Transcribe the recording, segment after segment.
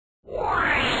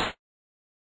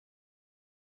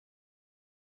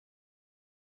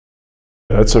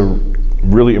That's a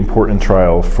really important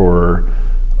trial for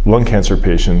lung cancer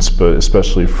patients, but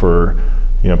especially for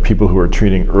people who are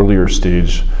treating earlier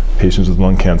stage patients with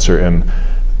lung cancer. And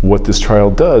what this trial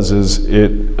does is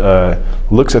it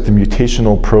looks at the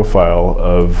mutational profile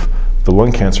of the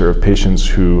lung cancer of patients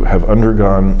who have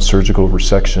undergone surgical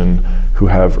resection who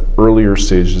have earlier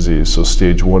stage disease, so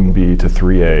stage 1B to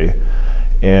 3A.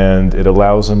 And it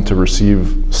allows them to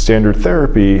receive standard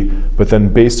therapy, but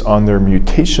then based on their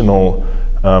mutational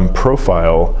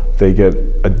profile, they get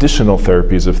additional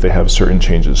therapies if they have certain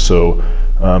changes. So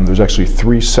there's actually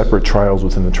 3 separate trials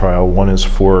within the trial. One is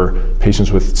for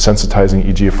patients with sensitizing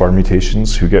EGFR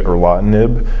mutations who get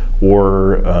erlotinib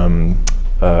or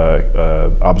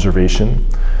observation.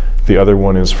 The other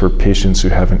one is for patients who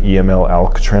have an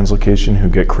EML-ALK translocation who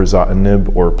get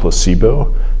crizotinib or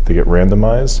placebo. They get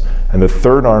randomized. And the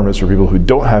third arm is for people who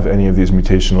don't have any of these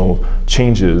mutational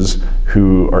changes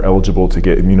who are eligible to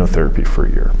get immunotherapy for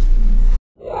a year.